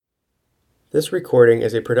This recording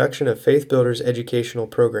is a production of Faith Builders Educational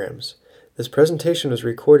Programs. This presentation was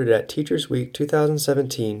recorded at Teachers Week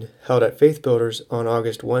 2017, held at Faith Builders on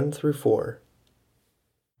August 1 through 4.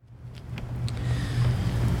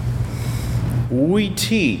 We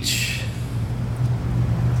teach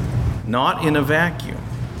not in a vacuum.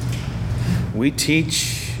 We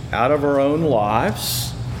teach out of our own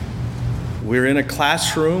lives. We're in a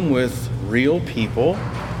classroom with real people,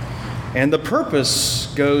 and the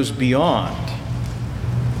purpose goes beyond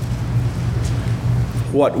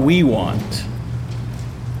what we want,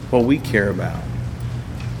 what we care about.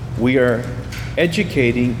 We are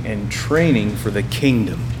educating and training for the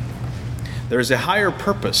kingdom. There is a higher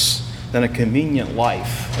purpose than a convenient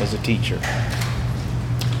life as a teacher.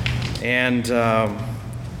 And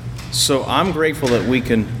so I'm grateful that we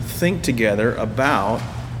can think together about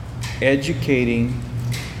educating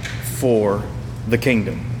for the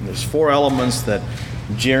kingdom. There's 4 elements that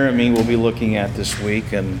Jeremy will be looking at this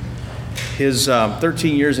week, and his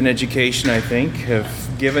 13 years in education, I think, have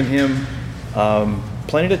given him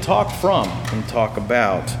plenty to talk from and talk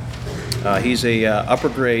about. He's a upper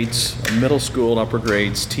grades, middle school and upper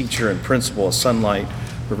grades teacher and principal at Sunlight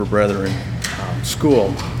River Brethren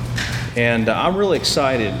School. And I'm really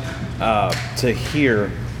excited to hear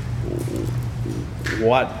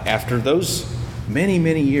what, after those many,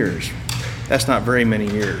 many years, that's not very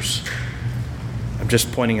many years. I'm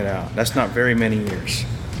just pointing it out. That's not very many years.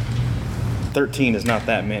 13 is not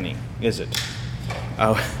that many, is it?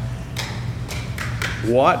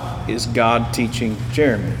 What is God teaching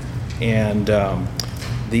Jeremy? And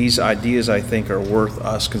these ideas, I think, are worth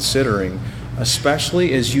us considering,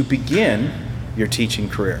 especially as you begin your teaching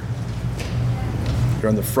career. You're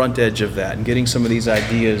on the front edge of that, and getting some of these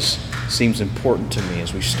ideas seems important to me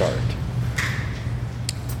as we start.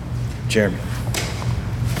 Jeremy.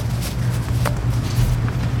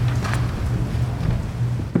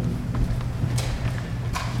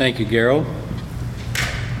 Thank you, Gerald.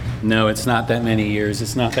 No, it's not that many years.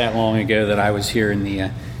 It's not that long ago that I was here in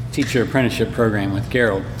the teacher apprenticeship program with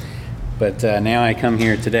Gerald. But now I come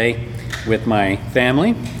here today with my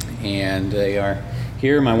family, and they are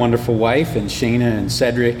here, my wonderful wife and Shana and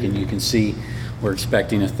Cedric, and you can see we're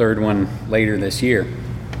expecting a third one later this year.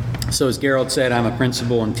 So as Gerald said, I'm a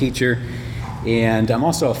principal and teacher, and I'm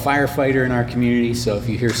also a firefighter in our community, so if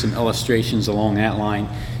you hear some illustrations along that line,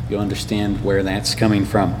 you'll understand where that's coming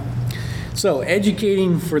from. So,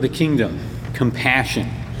 educating for the kingdom, compassion.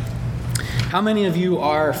 How many of you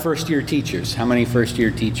are first-year teachers? How many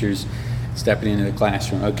first-year teachers stepping into the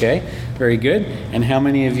classroom? Okay, very good. And how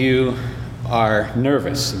many of you are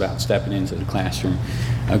nervous about stepping into the classroom?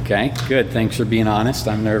 Okay, good. Thanks for being honest.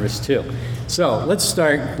 I'm nervous too. So, let's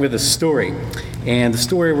start with a story. And the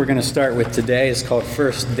story we're going to start with today is called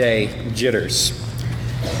First Day Jitters.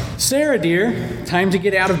 "Sarah, dear, time to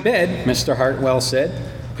get out of bed," Mr. Hartwell said,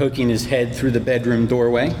 poking his head through the bedroom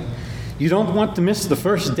doorway. "You don't want to miss the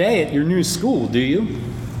first day at your new school, do you?"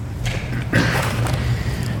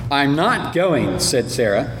 "I'm not going," said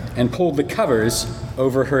Sarah, and pulled the covers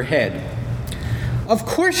over her head. "Of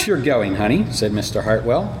course you're going, honey," said Mr.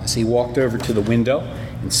 Hartwell, as he walked over to the window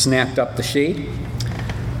and snapped up the shade.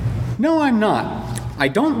 "No, I'm not. I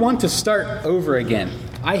don't want to start over again.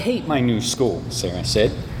 I hate my new school," Sarah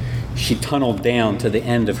said. She tunneled down to the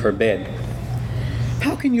end of her bed.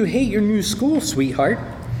 "How can you hate your new school, sweetheart?"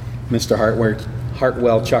 Mr.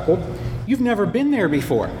 Hartwell chuckled. "You've never been there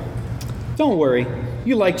before." "Don't worry.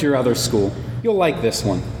 You liked your other school. You'll like this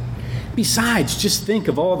one. Besides, just think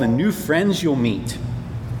of all the new friends you'll meet."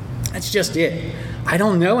 "That's just it. I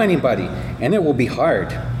don't know anybody, and it will be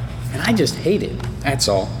hard. And I just hate it, that's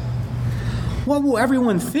all." "What will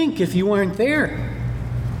everyone think if you aren't there?"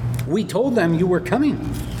 "We told them you were coming."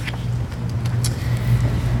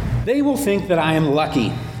 "They will think that I am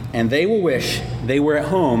lucky, and they will wish they were at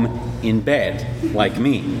home in bed like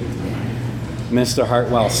me." Mr.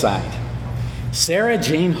 Hartwell sighed. "Sarah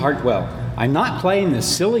Jane Hartwell, I'm not playing this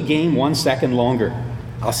silly game 1 second longer.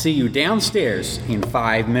 I'll see you downstairs in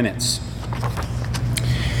 5 minutes.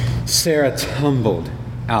 Sarah tumbled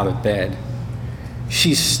out of bed.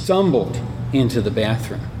 She stumbled into the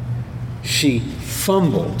bathroom. She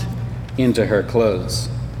fumbled into her clothes.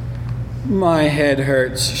 "My head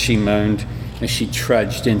hurts," she moaned as she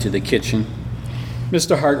trudged into the kitchen.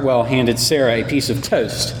 Mr. Hartwell handed Sarah a piece of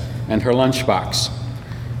toast and her lunchbox.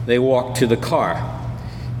 They walked to the car.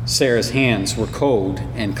 Sarah's hands were cold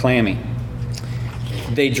and clammy.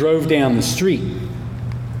 They drove down the street.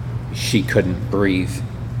 She couldn't breathe.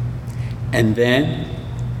 And then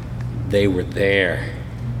they were there.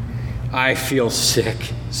 "I feel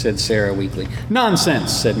sick," said Sarah weakly.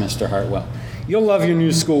 "Nonsense," said Mr. Hartwell. You'll love your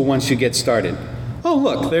new school once you get started. Oh,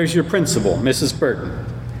 look, there's your principal, Mrs. Burton.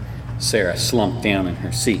 Sarah slumped down in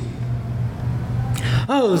her seat.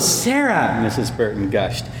 Oh, Sarah, Mrs. Burton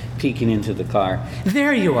gushed, peeking into the car.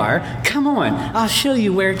 There you are. Come on, I'll show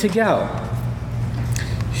you where to go.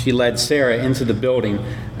 She led Sarah into the building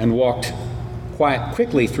and walked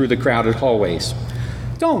quickly through the crowded hallways.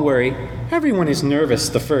 Don't worry, everyone is nervous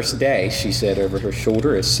the first day, she said over her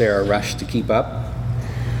shoulder as Sarah rushed to keep up.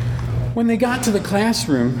 When they got to the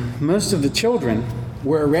classroom, most of the children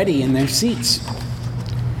were already in their seats.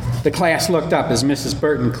 The class looked up as Mrs.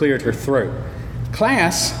 Burton cleared her throat.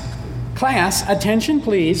 Class, attention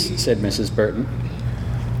please, said Mrs. Burton.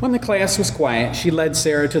 When the class was quiet, she led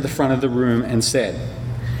Sarah to the front of the room and said,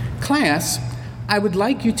 Class, I would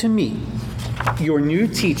like you to meet your new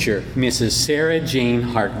teacher, Mrs. Sarah Jane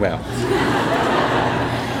Hartwell.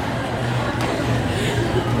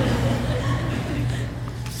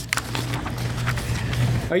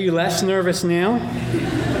 Are you less nervous now?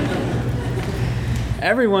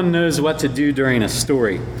 Everyone knows what to do during a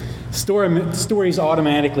story. Stories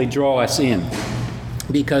automatically draw us in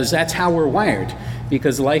because that's how we're wired,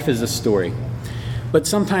 because life is a story. But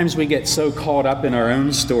sometimes we get so caught up in our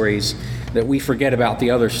own stories that we forget about the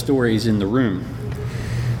other stories in the room.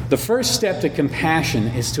 The first step to compassion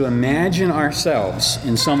is to imagine ourselves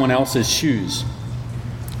in someone else's shoes.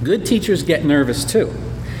 Good teachers get nervous too,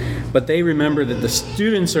 but they remember that the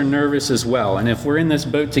students are nervous as well, and if we're in this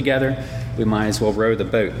boat together, we might as well row the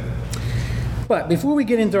boat. But before we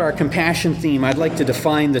get into our compassion theme, I'd like to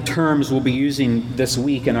define the terms we'll be using this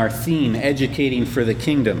week in our theme, Educating for the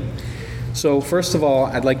Kingdom. So first of all,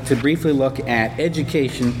 I'd like to briefly look at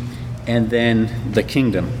education and then the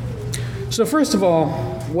kingdom. So first of all,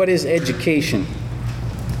 what is education?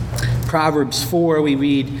 Proverbs 4, we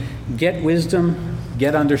read, get wisdom,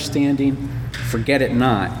 get understanding, forget it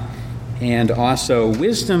not. And also,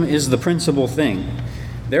 wisdom is the principal thing.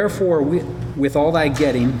 Therefore, with all thy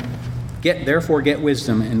getting, get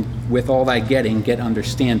wisdom, and with all thy getting, get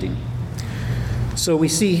understanding. So we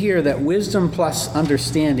see here that wisdom plus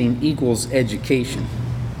understanding equals education.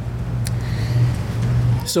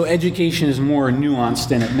 So education is more nuanced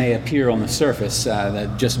than it may appear on the surface,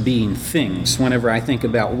 than just being things. Whenever I think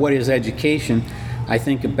about what is education, I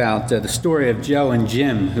think about the story of Joe and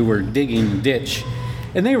Jim, who were digging a ditch.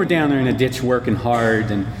 And they were down there in a ditch working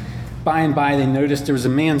hard, and by they noticed there was a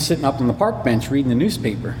man sitting up on the park bench reading the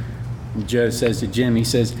newspaper. And Joe says to Jim, he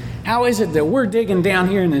says, how is it that we're digging down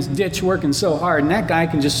here in this ditch working so hard, and that guy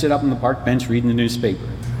can just sit up on the park bench reading the newspaper?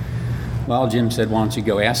 Well, Jim said, why don't you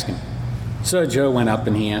go ask him? So Joe went up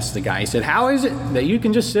and he asked the guy, he said, how is it that you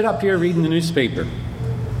can just sit up here reading the newspaper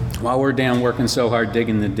while we're down working so hard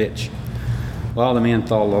digging the ditch? Well, the man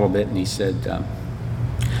thought a little bit and he said,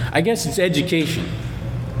 I guess it's education.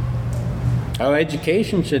 Oh,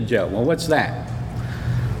 education, said Joe. Well, what's that?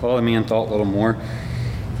 Well, the man thought a little more.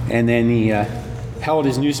 And then he held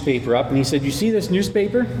his newspaper up and he said, you see this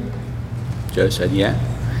newspaper? Joe said, yeah.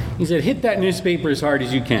 He said, hit that newspaper as hard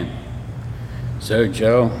as you can. So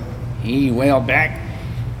Joe, he wailed back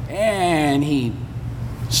and he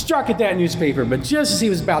struck at that newspaper, but just as he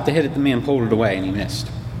was about to hit it, the man pulled it away and he missed.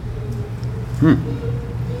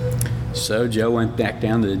 So Joe went back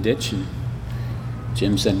down to the ditch and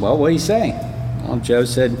Jim said, well, what do you say? Well, Joe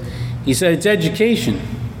said, he said, it's education.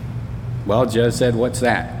 Well, Joe said, what's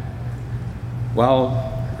that?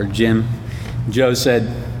 Well, or Joe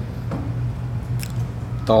said,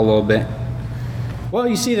 thought a little bit. Well,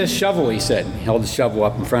 you see this shovel, he said. He held the shovel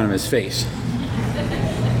up in front of his face.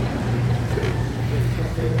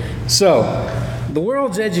 So, the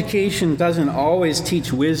world's education doesn't always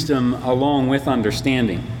teach wisdom along with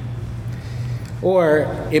understanding.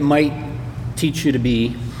 Or it might teach you to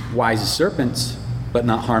be wise as serpents, but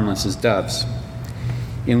not harmless as doves.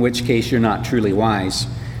 In which case you're not truly wise,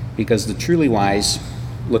 because the truly wise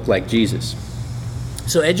look like Jesus.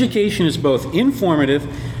 So education is both informative,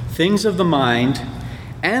 things of the mind,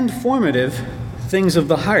 and formative, things of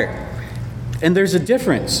the heart. And there's a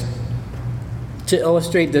difference. To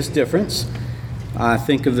illustrate this difference,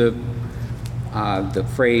 think of the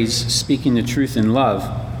phrase, speaking the truth in love.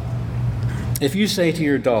 If you say to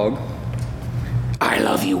your dog, I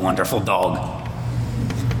love you, wonderful dog.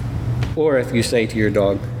 Or if you say to your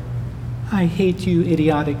dog, I hate you,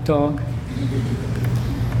 idiotic dog.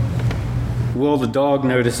 Will the dog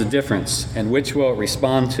notice a difference, and which will it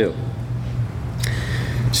respond to?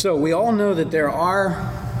 So we all know that there are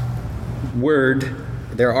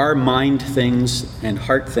mind things and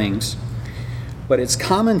heart things, but it's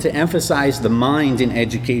common to emphasize the mind in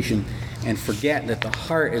education and forget that the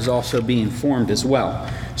heart is also being formed as well.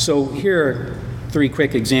 So here 3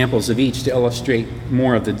 quick examples of each to illustrate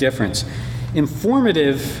more of the difference.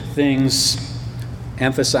 Informative things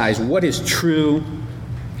emphasize what is true,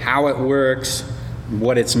 how it works,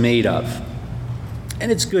 what it's made of.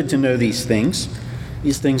 And it's good to know these things.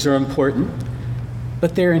 These things are important,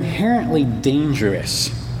 but they're inherently dangerous.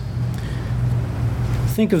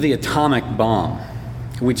 Think of the atomic bomb,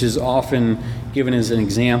 which is often given as an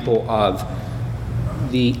example of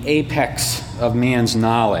the apex of man's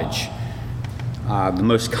knowledge, the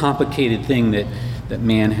most complicated thing that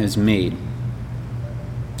man has made.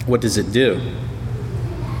 What does it do?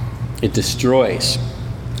 It destroys.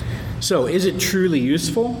 So, is it truly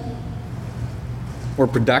useful or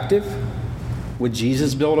productive? Would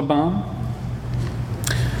Jesus build a bomb?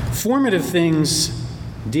 Formative things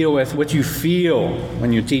deal with what you feel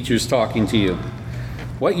when your teacher's talking to you,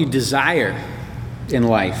 what you desire in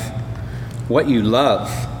life, what you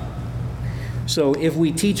love. So if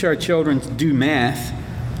we teach our children to do math,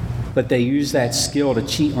 but they use that skill to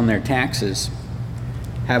cheat on their taxes,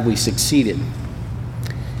 have we succeeded?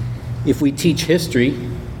 If we teach history,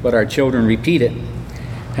 but our children repeat it,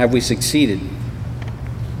 have we succeeded?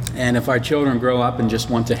 And if our children grow up and just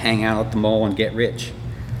want to hang out at the mall and get rich,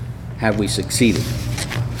 have we succeeded?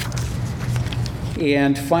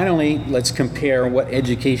 And finally, let's compare what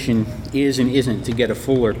education is and isn't to get a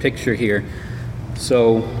fuller picture here.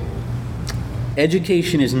 So,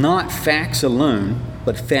 education is not facts alone,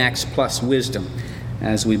 but facts plus wisdom,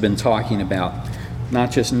 as we've been talking about.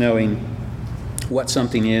 Not just knowing what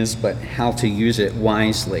something is, but how to use it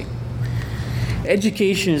wisely.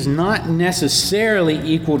 Education is not necessarily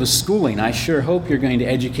equal to schooling. I sure hope you're going to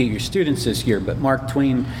educate your students this year, but Mark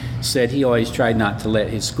Twain said he always tried not to let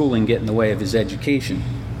his schooling get in the way of his education.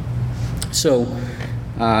 So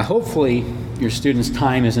hopefully your students'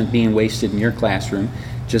 time isn't being wasted in your classroom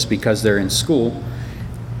just because they're in school.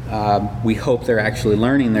 We hope they're actually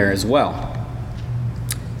learning there as well.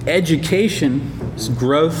 Education is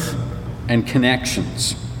growth and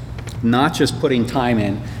connections, not just putting time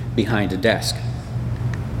in behind a desk.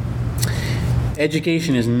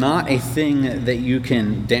 Education is not a thing that you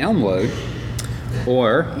can download,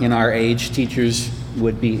 or in our age, teachers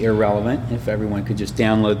would be irrelevant if everyone could just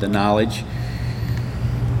download the knowledge.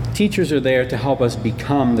 Teachers are there to help us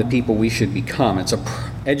become the people we should become.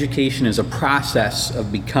 Education is a process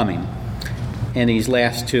of becoming, and these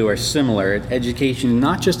last two are similar. Education is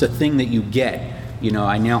not just a thing that you get.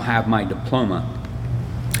 I now have my diploma.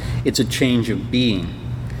 It's a change of being.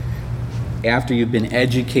 After you've been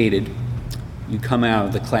educated, you come out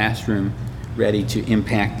of the classroom ready to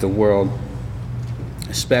impact the world,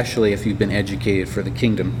 especially if you've been educated for the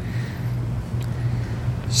kingdom.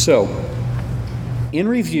 So, in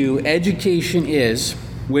review, education is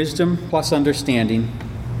wisdom plus understanding,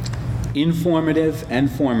 informative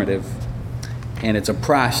and formative, and it's a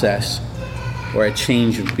process or a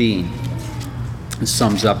change of being. This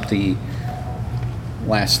sums up the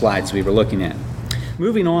last slides we were looking at.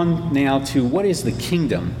 Moving on now to what is the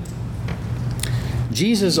kingdom.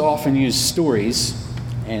 Jesus often used stories,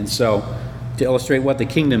 and so to illustrate what the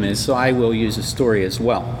kingdom is, so I will use a story as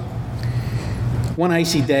well. One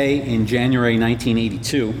icy day in January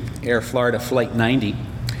 1982, Air Florida Flight 90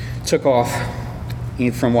 took off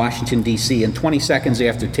from Washington, D.C., and 20 seconds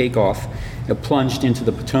after takeoff, it plunged into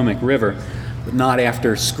the Potomac River, but not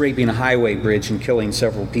after scraping a highway bridge and killing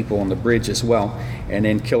several people on the bridge as well, and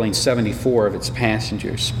then killing 74 of its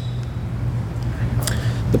passengers.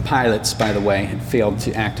 The pilots, by the way, had failed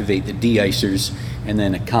to activate the de-icers and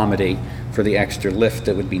then accommodate for the extra lift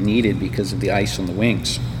that would be needed because of the ice on the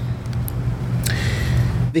wings.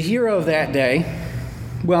 The hero of that day,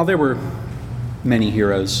 well, there were many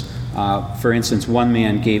heroes. For instance, one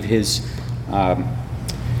man gave his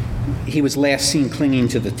he was last seen clinging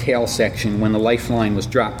to the tail section. When the lifeline was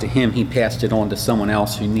dropped to him, he passed it on to someone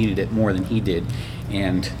else who needed it more than he did,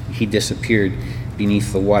 and he disappeared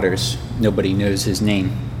beneath the waters. Nobody knows his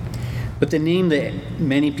name. But the name that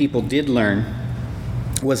many people did learn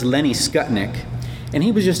was Lenny Skutnik, and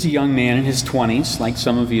he was just a young man in his 20s, like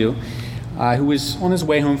some of you, who was on his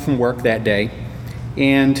way home from work that day,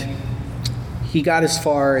 and he got as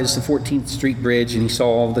far as the 14th Street Bridge, and he saw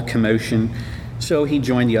all the commotion. So he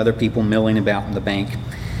joined the other people milling about in the bank.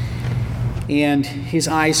 And his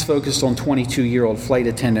eyes focused on 22-year-old flight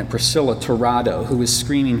attendant Priscilla Torrado, who was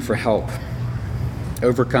screaming for help.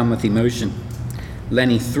 Overcome with emotion,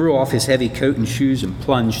 Lenny threw off his heavy coat and shoes and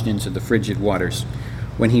plunged into the frigid waters.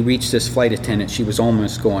 When he reached this flight attendant, she was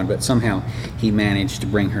almost gone, but somehow he managed to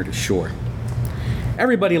bring her to shore.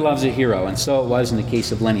 Everybody loves a hero, and so it was in the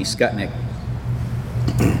case of Lenny Skutnik.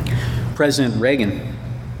 President Reagan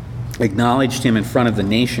acknowledged him in front of the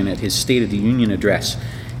nation at his State of the Union address.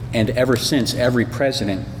 And ever since, every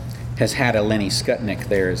president has had a Lenny Skutnik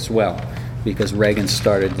there as well, because Reagan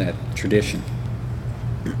started that tradition.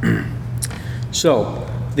 So,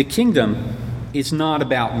 the kingdom is not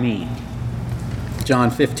about me. John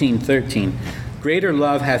 15:13, greater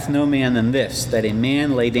love hath no man than this, that a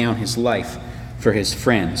man lay down his life for his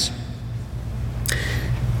friends.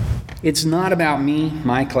 It's not about me,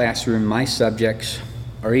 my classroom, my subjects,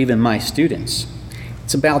 or even my students.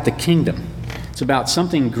 It's about the kingdom. It's about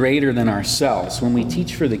something greater than ourselves. When we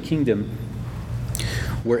teach for the kingdom,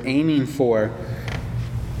 we're aiming for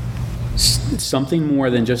something more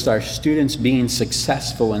than just our students being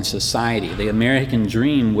successful in society. The American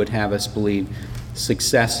dream would have us believe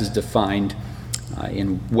success is defined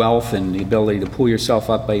in wealth and the ability to pull yourself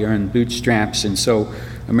up by your own bootstraps. And so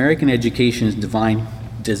American education is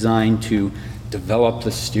designed to develop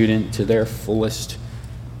the student to their fullest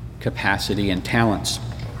capacity and talents.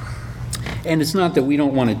 And it's not that we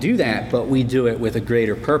don't want to do that, but we do it with a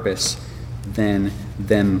greater purpose than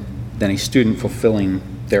a student fulfilling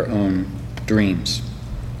their own dreams.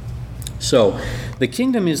 So, the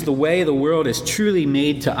kingdom is the way the world is truly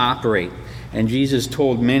made to operate. And Jesus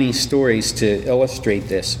told many stories to illustrate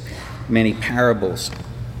this, many parables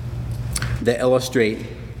that illustrate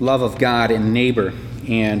love of God and neighbor.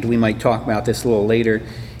 And we might talk about this a little later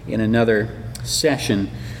in another session.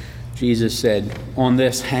 Jesus said, on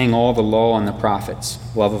this hang all the law and the prophets,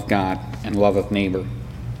 love of God and love of neighbor.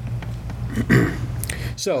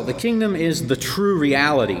 So, the kingdom is the true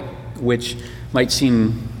reality, which might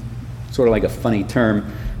seem sort of like a funny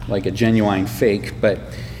term, like a genuine fake, but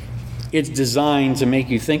it's designed to make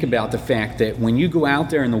you think about the fact that when you go out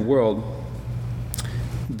there in the world,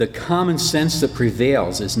 the common sense that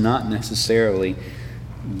prevails is not necessarily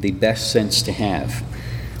the best sense to have.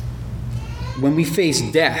 When we face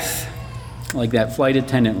death, like that flight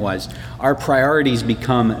attendant was, our priorities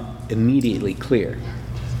become immediately clear.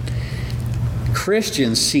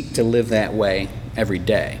 Christians seek to live that way every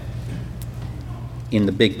day in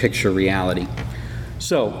the big picture reality.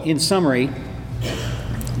 So, in summary,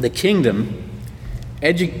 the kingdom,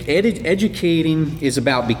 educating is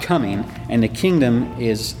about becoming, and the kingdom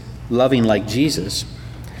is loving like Jesus.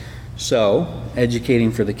 So,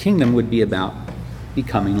 educating for the kingdom would be about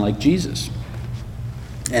becoming like Jesus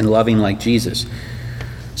and loving like Jesus.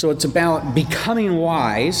 So it's about becoming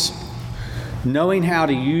wise, knowing how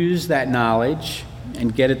to use that knowledge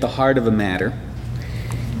and get at the heart of a matter.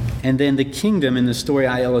 And then the kingdom, in the story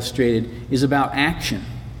I illustrated, is about action,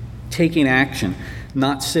 taking action,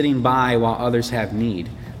 not sitting by while others have need,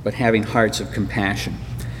 but having hearts of compassion.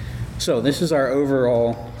 So this is our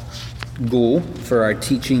overall goal for our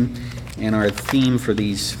teaching and our theme for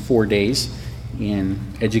these 4 days in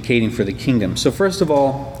educating for the kingdom. So first of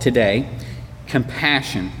all, today,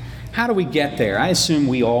 compassion. How do we get there? I assume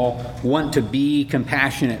we all want to be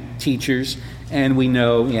compassionate teachers, and we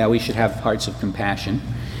know, we should have hearts of compassion.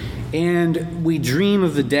 And we dream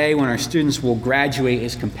of the day when our students will graduate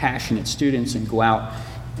as compassionate students and go out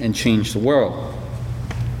and change the world.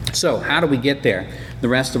 So how do we get there? The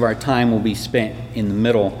rest of our time will be spent in the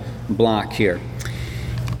middle block here.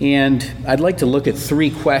 And I'd like to look at 3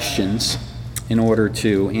 questions in order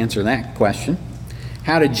to answer that question.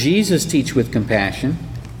 How did Jesus teach with compassion?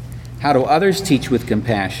 How do others teach with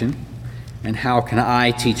compassion? And how can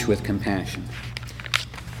I teach with compassion?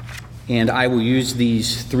 And I will use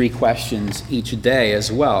these 3 questions each day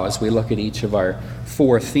as well as we look at each of our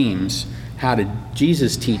 4 themes. How did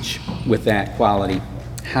Jesus teach with that quality?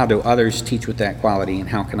 How do others teach with that quality? And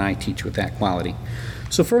how can I teach with that quality?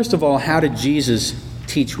 So first of all, how did Jesus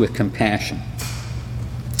teach with compassion?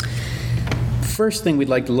 First thing we'd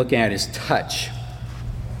like to look at is touch.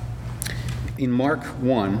 In Mark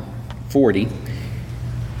 1:40,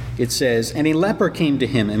 it says, "And a leper came to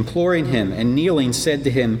him, imploring him, and kneeling said to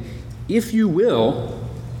him, 'If you will,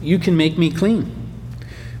 you can make me clean.'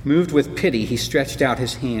 Moved with pity, he stretched out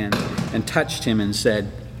his hand and touched him and said,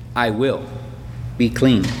 'I will, be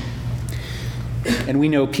clean.'" And we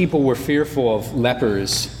know people were fearful of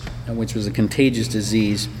lepers, which was a contagious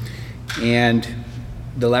disease, and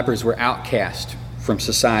the lepers were outcast from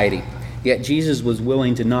society. Yet Jesus was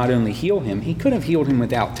willing to not only heal him, he could have healed him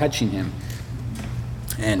without touching him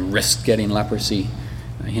and risked getting leprosy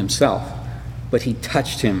himself, but he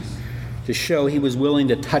touched him to show he was willing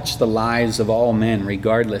to touch the lives of all men,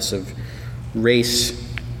 regardless of race,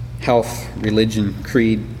 health, religion,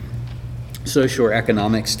 creed, social or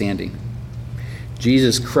economic standing.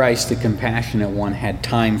 Jesus Christ, the compassionate one, had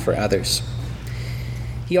time for others.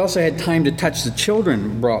 He also had time to touch the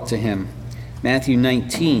children brought to him Matthew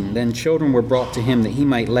 19, then children were brought to him that he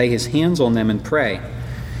might lay his hands on them and pray.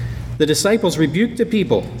 The disciples rebuked the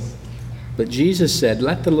people, but Jesus said,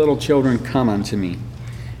 let the little children come unto me,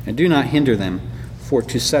 and do not hinder them, for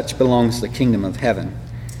to such belongs the kingdom of heaven.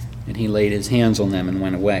 And he laid his hands on them and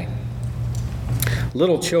went away.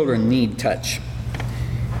 Little children need touch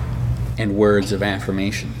and words of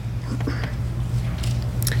affirmation.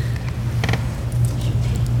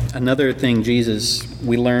 Another thing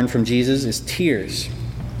we learn from Jesus is tears.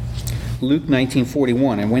 Luke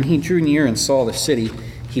 19:41, and when he drew near and saw the city,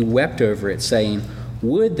 he wept over it, saying,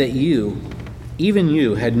 would that you, even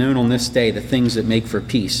you, had known on this day the things that make for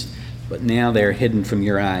peace, but now they are hidden from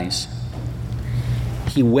your eyes.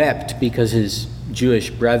 He wept because his Jewish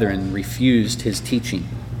brethren refused his teaching.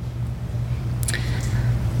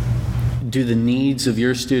 Do the needs of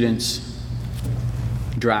your students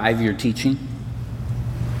drive your teaching?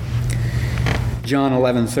 John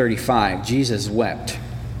 11:35, Jesus wept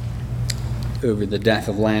over the death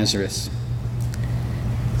of Lazarus.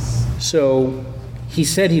 So he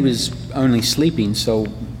said he was only sleeping, so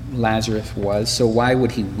Lazarus was, so why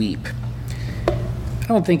would he weep? I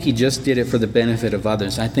don't think he just did it for the benefit of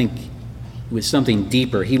others. I think it was something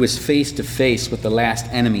deeper. He was face to face with the last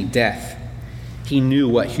enemy, death. He knew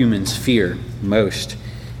what humans fear most,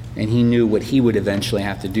 and he knew what he would eventually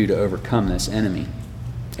have to do to overcome this enemy.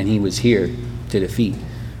 And he was here to defeat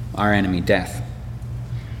our enemy, death.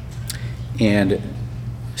 And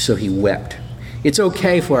so he wept. It's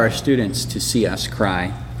okay for our students to see us cry.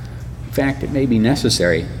 In fact, it may be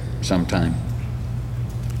necessary sometime.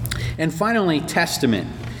 And finally, testament.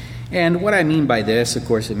 And what I mean by this, of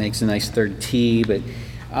course, it makes a nice third T, but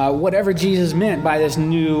whatever Jesus meant by this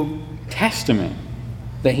new testament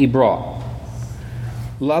that he brought.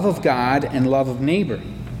 Love of God and love of neighbor.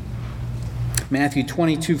 Matthew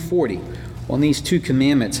 22:40. On these two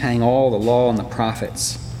commandments hang all the law and the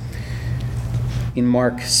prophets. In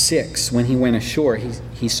Mark 6, when he went ashore,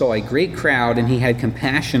 he saw a great crowd, and he had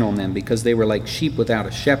compassion on them because they were like sheep without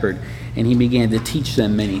a shepherd, and he began to teach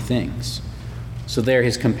them many things. So there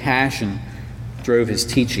his compassion drove his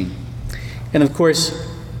teaching. And of course,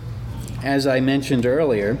 as I mentioned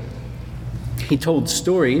earlier, he told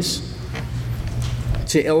stories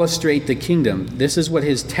to illustrate the kingdom. This is what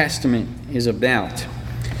his testament is about.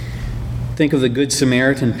 Think of the Good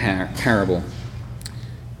Samaritan parable.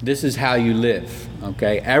 This is how you live,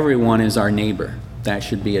 okay? Everyone is our neighbor. That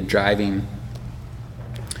should be a driving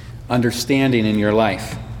understanding in your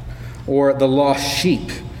life. Or the lost sheep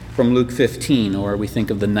from Luke 15, or we think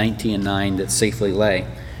of the 90 and 9 that safely lay.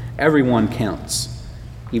 Everyone counts,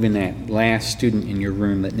 even that last student in your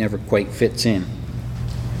room that never quite fits in.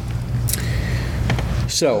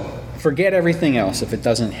 So, forget everything else if it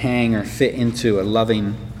doesn't hang or fit into a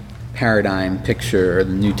loving paradigm picture or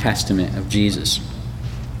the New Testament of Jesus.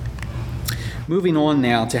 Moving on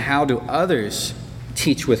now to how do others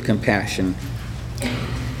teach with compassion.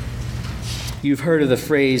 You've heard of the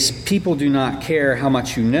phrase, people do not care how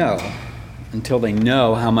much you know until they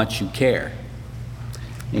know how much you care.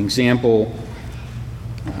 An example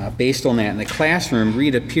based on that in the classroom,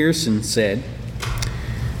 Rita Pearson said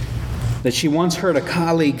that she once heard a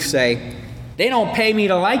colleague say, they don't pay me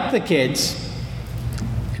to like the kids.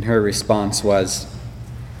 And her response was,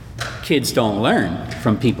 kids don't learn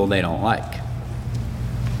from people they don't like.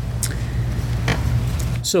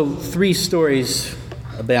 So 3 stories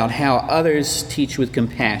about how others teach with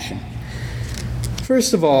compassion.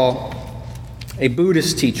 First of all, a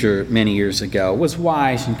Buddhist teacher many years ago was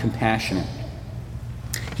wise and compassionate.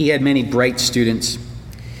 He had many bright students.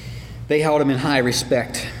 They held him in high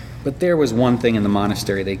respect. But there was one thing in the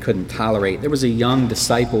monastery they couldn't tolerate. There was a young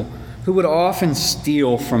disciple who would often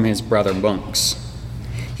steal from his brother monks.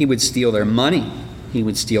 He would steal their money. He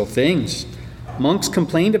would steal things. Monks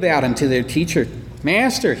complained about him to their teacher.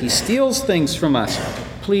 Master, he steals things from us.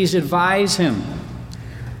 Please advise him.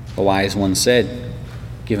 The wise one said,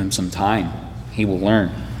 give him some time. He will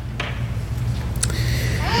learn.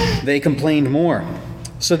 They complained more.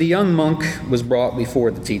 So the young monk was brought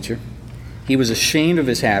before the teacher. He was ashamed of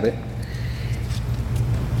his habit.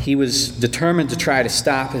 He was determined to try to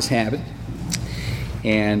stop his habit.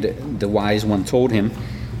 And the wise one told him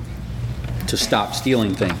to stop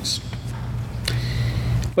stealing things.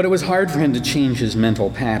 But it was hard for him to change his mental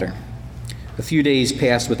pattern. A few days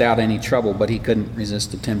passed without any trouble, but he couldn't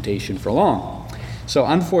resist the temptation for long. So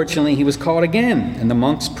unfortunately, he was caught again, and the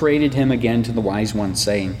monks paraded him again to the wise one,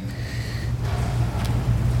 saying,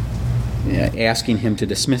 asking him to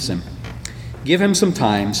dismiss him. Give him some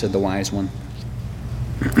time, said the wise one.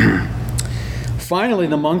 Finally,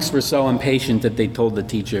 the monks were so impatient that they told the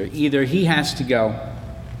teacher, either he has to go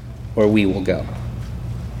or we will go."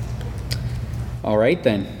 "All right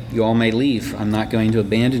then, you all may leave. I'm not going to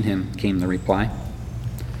abandon him," came the reply.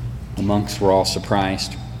 The monks were all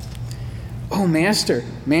surprised. "Oh, Master,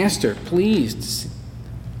 Master, please,"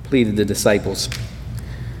 pleaded the disciples.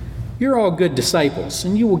 "You're all good disciples,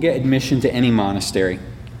 and you will get admission to any monastery,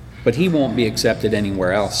 but he won't be accepted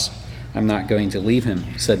anywhere else. I'm not going to leave him,"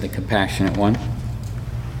 said the compassionate one.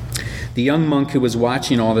 The young monk who was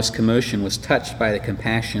watching all this commotion was touched by the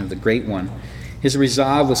compassion of the Great One. His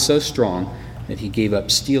resolve was so strong that he gave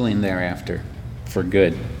up stealing thereafter for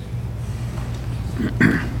good.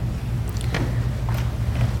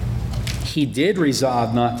 He did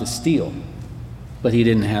resolve not to steal, but he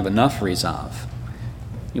didn't have enough resolve.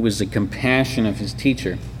 It was the compassion of his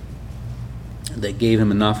teacher that gave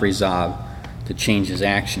him enough resolve to change his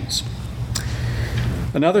actions.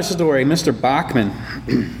 Another story, Mr. Bachman,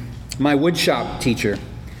 my woodshop teacher,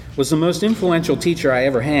 was the most influential teacher I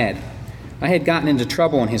ever had. I had gotten into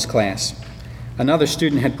trouble in his class. Another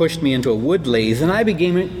student had pushed me into a wood lathe, and I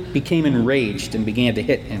became enraged and began to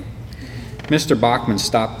hit him. Mr. Bachman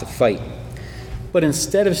stopped the fight, but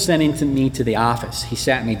instead of sending me to the office, he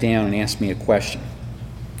sat me down and asked me a question.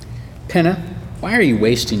 "Penna, why are you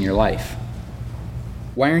wasting your life?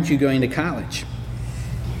 Why aren't you going to college?"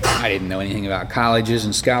 I didn't know anything about colleges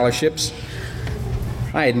and scholarships.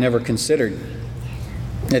 I had never considered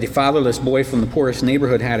that a fatherless boy from the poorest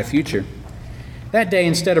neighborhood had a future. That day,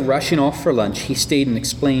 instead of rushing off for lunch, he stayed and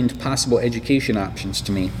explained possible education options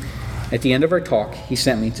to me. At the end of our talk, he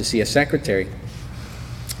sent me to see a secretary.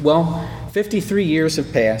 Well, 53 years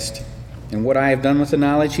have passed, and what I have done with the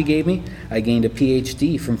knowledge he gave me, I gained a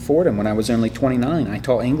PhD from Fordham when I was only 29. I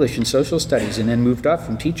taught English and social studies and then moved up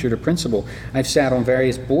from teacher to principal. I've sat on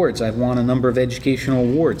various boards. I've won a number of educational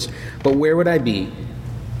awards. But where would I be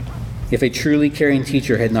if a truly caring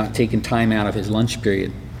teacher had not taken time out of his lunch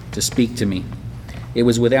period to speak to me? It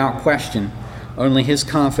was without question only his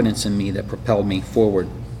confidence in me that propelled me forward.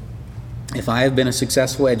 If I have been a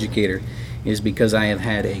successful educator, it is because I have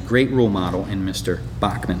had a great role model in Mr.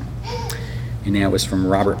 Bachman. And that was from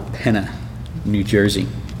Robert Penna, New Jersey.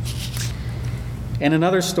 And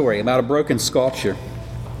another story about a broken sculpture.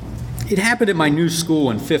 It happened at my new school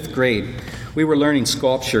in 5th grade. We were learning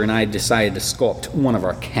sculpture, and I had decided to sculpt one of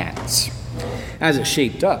our cats. As it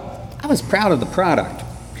shaped up, I was proud of the product.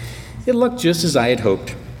 It looked just as I had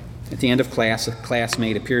hoped. At the end of class, a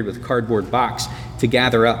classmate appeared with a cardboard box to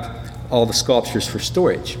gather up all the sculptures for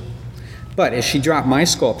storage. But as she dropped my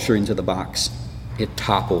sculpture into the box, it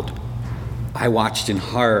toppled. I watched in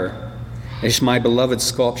horror as my beloved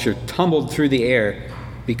sculpture tumbled through the air,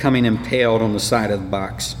 becoming impaled on the side of the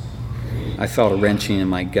box. I felt a wrenching in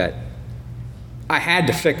my gut. I had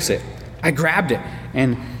to fix it. I grabbed it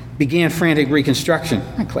and began frantic reconstruction.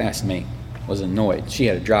 My classmate was annoyed. She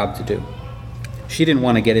had a job to do. She didn't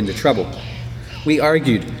want to get into trouble. We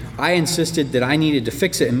argued. I insisted that I needed to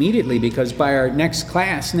fix it immediately because by our next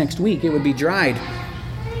class, next week, it would be dried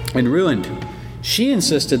and ruined. She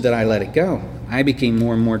insisted that I let it go. I became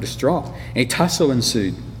more and more distraught. A tussle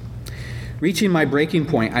ensued. Reaching my breaking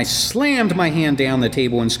point, I slammed my hand down the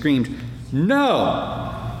table and screamed, "No!"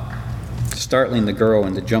 startling the girl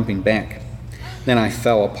into jumping back. Then I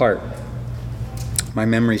fell apart. My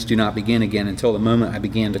memories do not begin again until the moment I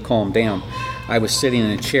began to calm down. I was sitting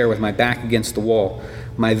in a chair with my back against the wall.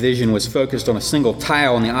 My vision was focused on a single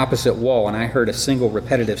tile on the opposite wall, and I heard a single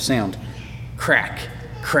repetitive sound. Crack,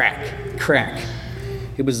 crack, crack.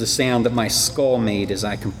 It was the sound that my skull made as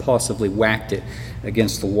I compulsively whacked it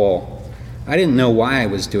against the wall. I didn't know why I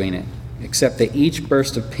was doing it, except that each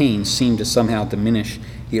burst of pain seemed to somehow diminish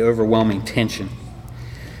the overwhelming tension.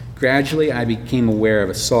 Gradually, I became aware of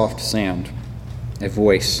a soft sound, a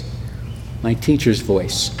voice, my teacher's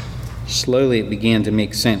voice. Slowly, it began to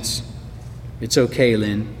make sense. "It's okay,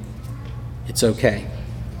 Lynn. It's okay."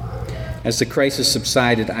 As the crisis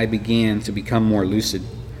subsided, I began to become more lucid.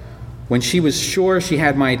 When she was sure she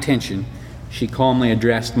had my attention, she calmly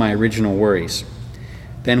addressed my original worries.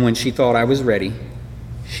 Then, when she thought I was ready,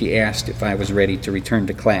 she asked if I was ready to return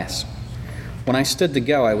to class. When I stood to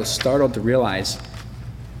go, I was startled to realize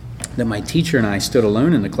that my teacher and I stood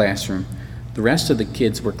alone in the classroom. The rest of the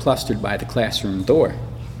kids were clustered by the classroom door,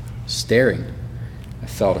 staring. I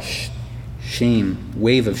felt a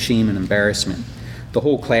wave of shame and embarrassment. The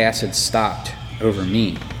whole class had stopped over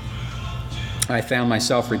me. I found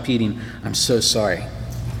myself repeating, "I'm so sorry."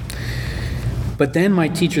 But then my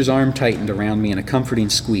teacher's arm tightened around me in a comforting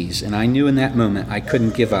squeeze, and I knew in that moment I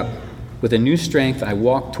couldn't give up. With a new strength, I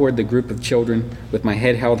walked toward the group of children with my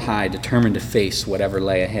head held high, determined to face whatever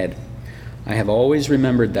lay ahead. I have always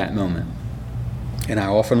remembered that moment, and I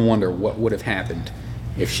often wonder what would have happened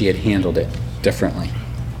if she had handled it differently.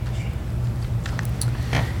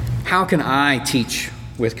 How can I teach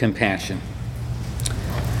with compassion?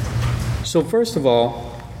 So first of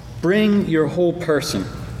all, bring your whole person.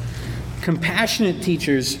 Compassionate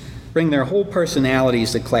teachers bring their whole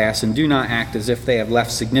personalities to class and do not act as if they have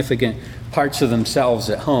left significant parts of themselves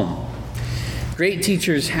at home. Great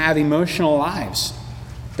teachers have emotional lives.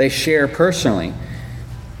 They share personally.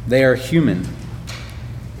 They are human.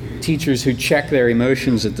 Teachers who check their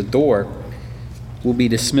emotions at the door will be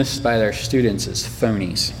dismissed by their students as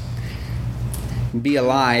phonies. Be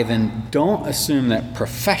alive, and don't assume that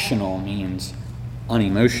professional means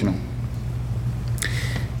unemotional.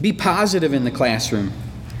 Be positive in the classroom.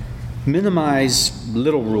 Minimize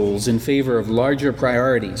little rules in favor of larger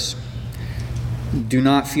priorities. Do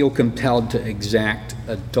not feel compelled to exact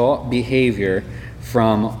adult behavior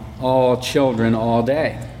from all children all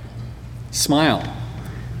day. Smile.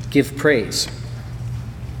 Give praise.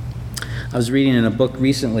 I was reading in a book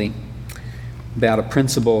recently about a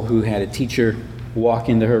principal who had a teacher walk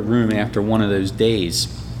into her room after one of those days,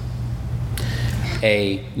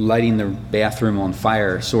 a lighting the bathroom on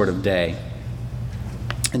fire sort of day.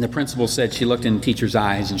 And the principal said she looked in the teacher's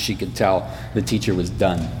eyes and she could tell the teacher was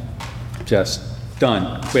done. Just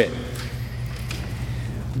done, quit.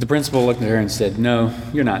 The principal looked at her and said, "No,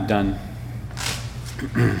 you're not done.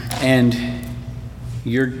 And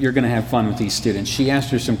you're going to have fun with these students." She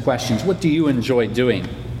asked her some questions. What do you enjoy doing?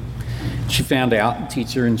 She found out the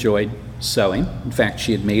teacher enjoyed sewing. In fact,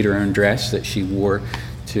 she had made her own dress that she wore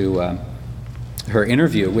to her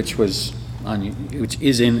interview, which is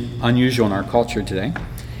unusual in our culture today.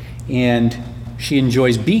 And she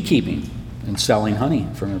enjoys beekeeping and selling honey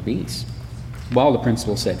from her bees. Well, the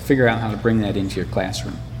principal said, figure out how to bring that into your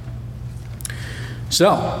classroom.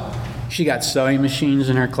 So she got sewing machines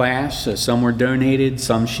in her class. Some were donated,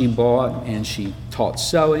 some she bought, and she taught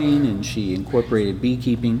sewing and she incorporated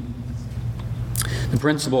beekeeping. The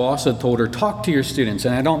principal also told her, talk to your students,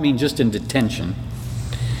 and I don't mean just in detention,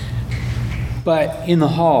 but in the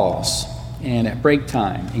halls and at break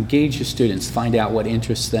time. Engage your students, find out what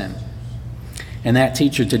interests them. And that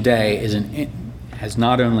teacher today has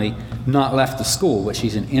not only not left the school, but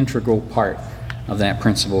she's an integral part of that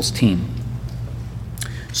principal's team.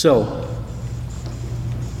 So,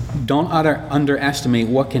 don't underestimate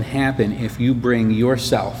what can happen if you bring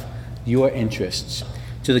yourself, your interests,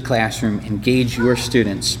 to the classroom, engage your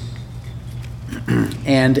students,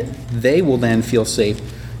 and they will then feel safe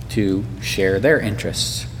to share their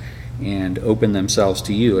interests and open themselves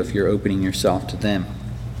to you if you're opening yourself to them.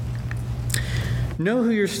 Know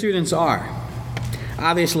who your students are.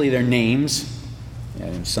 Obviously, their names,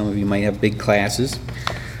 and some of you might have big classes,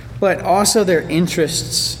 but also their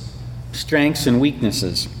interests, strengths, and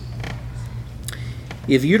weaknesses.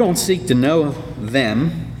 If you don't seek to know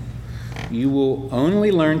them, you will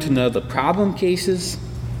only learn to know the problem cases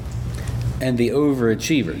and the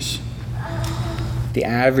overachievers. The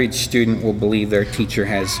average student will believe their teacher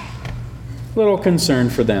has little concern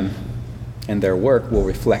for them, and their work will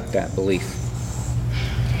reflect that belief.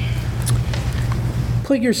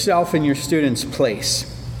 Put yourself in your students' place.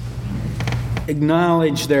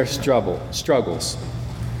 Acknowledge their struggles.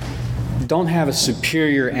 Don't have a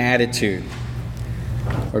superior attitude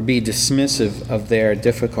or be dismissive of their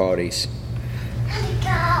difficulties.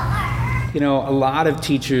 You know, a lot of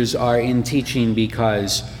teachers are in teaching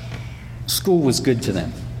because school was good to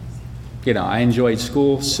them. You know, I enjoyed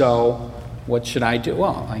school, so what should I do?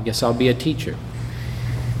 Well, I guess I'll be a teacher.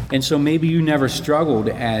 And so maybe you never struggled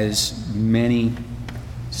as many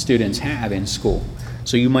students have in school.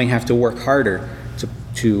 So you might have to work harder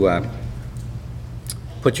to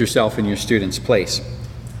put yourself in your students' place.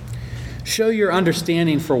 Show your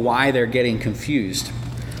understanding for why they're getting confused.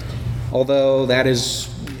 Although that is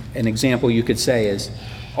an example you could say is,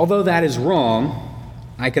 although that is wrong,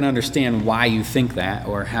 I can understand why you think that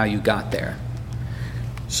or how you got there.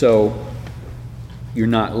 So you're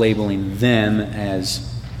not labeling them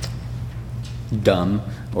as dumb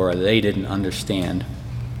or they didn't understand.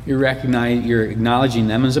 You're acknowledging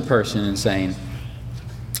them as a person and saying,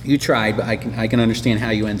 you tried, but I can understand how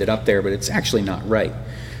you ended up there, but it's actually not right.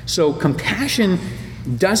 So compassion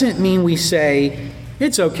doesn't mean we say,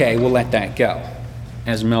 it's okay, we'll let that go.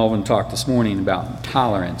 As Melvin talked this morning about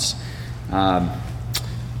tolerance,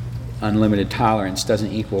 unlimited tolerance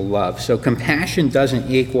doesn't equal love. So compassion doesn't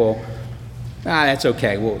equal, that's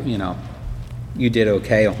okay, well, you did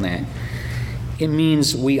okay on that. It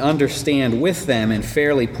means we understand with them and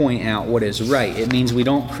fairly point out what is right. It means we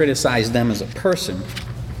don't criticize them as a person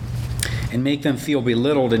and make them feel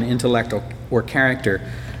belittled in intellect or character,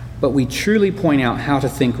 but we truly point out how to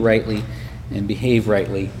think rightly and behave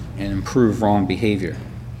rightly and improve wrong behavior.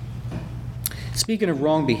 Speaking of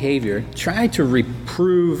wrong behavior, try to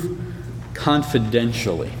reprove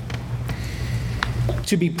confidentially.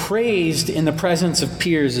 To be praised in the presence of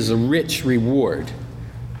peers is a rich reward,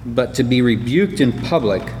 but to be rebuked in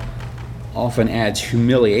public often adds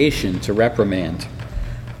humiliation to reprimand,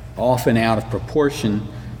 often out of proportion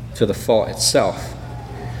to the fault itself.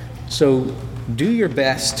 So do your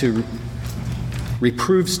best to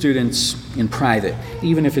reprove students in private,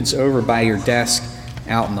 even if it's over by your desk,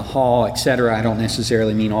 out in the hall, etc. I don't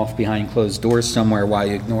necessarily mean off behind closed doors somewhere while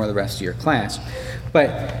you ignore the rest of your class.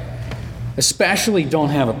 But especially don't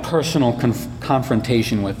have a personal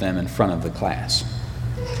confrontation with them in front of the class.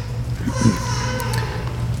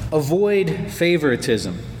 Avoid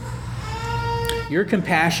favoritism. Your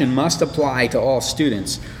compassion must apply to all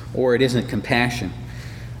students, or it isn't compassion.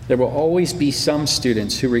 There will always be some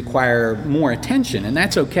students who require more attention, and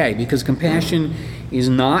that's okay, because compassion is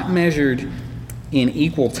not measured in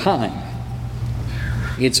equal time.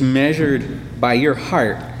 It's measured by your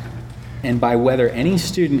heart and by whether any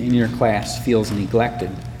student in your class feels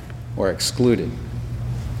neglected or excluded.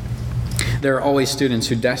 There are always students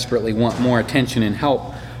who desperately want more attention and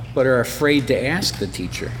help, but are afraid to ask the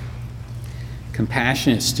teacher.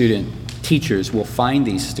 Compassionate teachers will find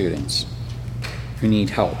these students who need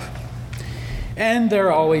help. And there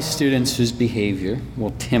are always students whose behavior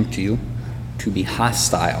will tempt you to be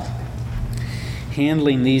hostile.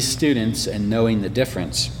 Handling these students and knowing the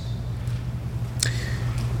difference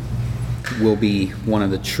will be one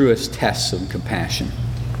of the truest tests of compassion.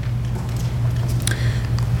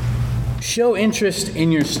 Show interest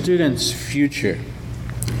in your students' future.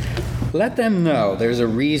 Let them know there's a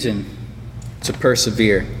reason to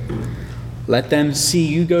persevere. Let them see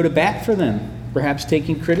you go to bat for them, perhaps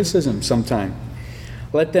taking criticism sometime.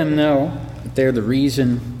 Let them know that they're the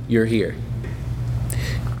reason you're here.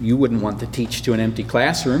 You wouldn't want to teach to an empty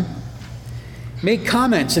classroom. Make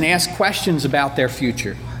comments and ask questions about their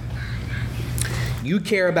future. You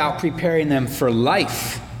care about preparing them for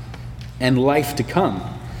life and life to come.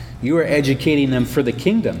 You are educating them for the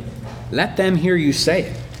kingdom. Let them hear you say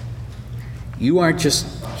it. You aren't just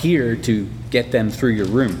here to get them through your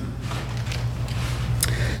room.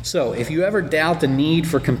 So, if you ever doubt the need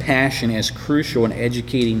for compassion as crucial in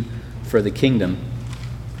educating for the kingdom,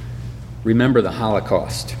 remember the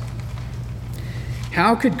Holocaust.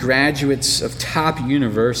 How could graduates of top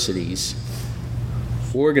universities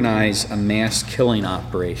organize a mass killing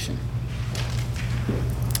operation?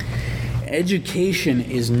 Education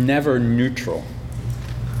is never neutral.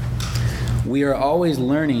 We are always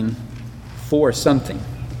learning for something.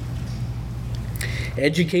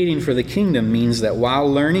 Educating for the kingdom means that while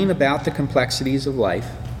learning about the complexities of life,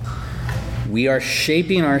 we are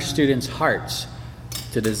shaping our students' hearts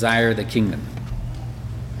to desire the kingdom.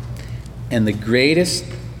 And the greatest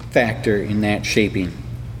factor in that shaping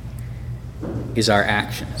is our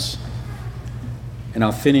actions. And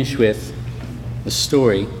I'll finish with a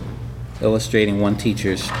story illustrating one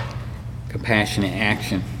teacher's compassionate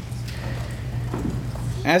action.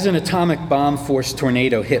 As an atomic bomb-force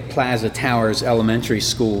tornado hit Plaza Towers Elementary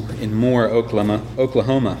School in Moore,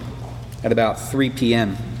 Oklahoma, at about 3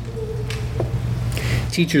 p.m.,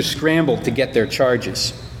 teachers scrambled to get their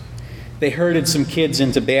charges. They herded some kids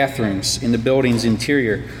into bathrooms in the building's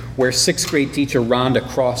interior where 6th grade teacher Rhonda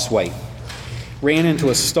Crosswhite ran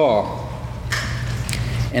into a stall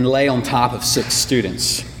and lay on top of 6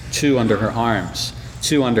 students, 2 under her arms,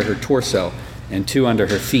 2 under her torso, and 2 under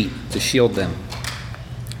her feet to shield them.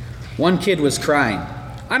 One kid was crying,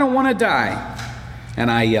 "I don't want to die." And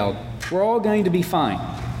I yelled, "We're all going to be fine."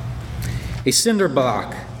 A cinder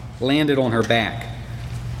block landed on her back.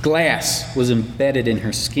 Glass was embedded in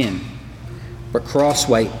her skin. But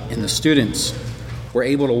Crosswhite and the students were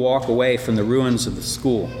able to walk away from the ruins of the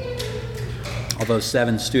school, although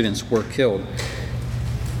 7 students were killed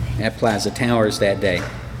at Plaza Towers that day.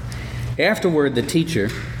 Afterward, the teacher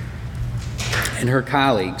and her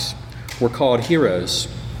colleagues were called heroes.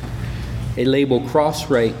 A label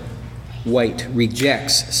Crosswhite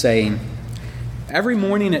rejects, saying, "Every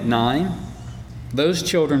morning at 9, those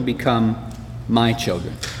children become my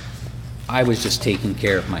children. I was just taking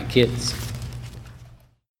care of my kids."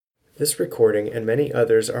 This recording and many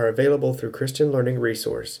others are available through Christian Learning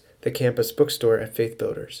Resource, the campus bookstore at Faith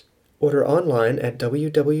Builders. Order online at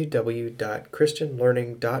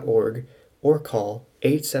www.christianlearning.org or call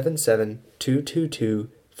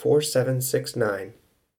 877-222-4769.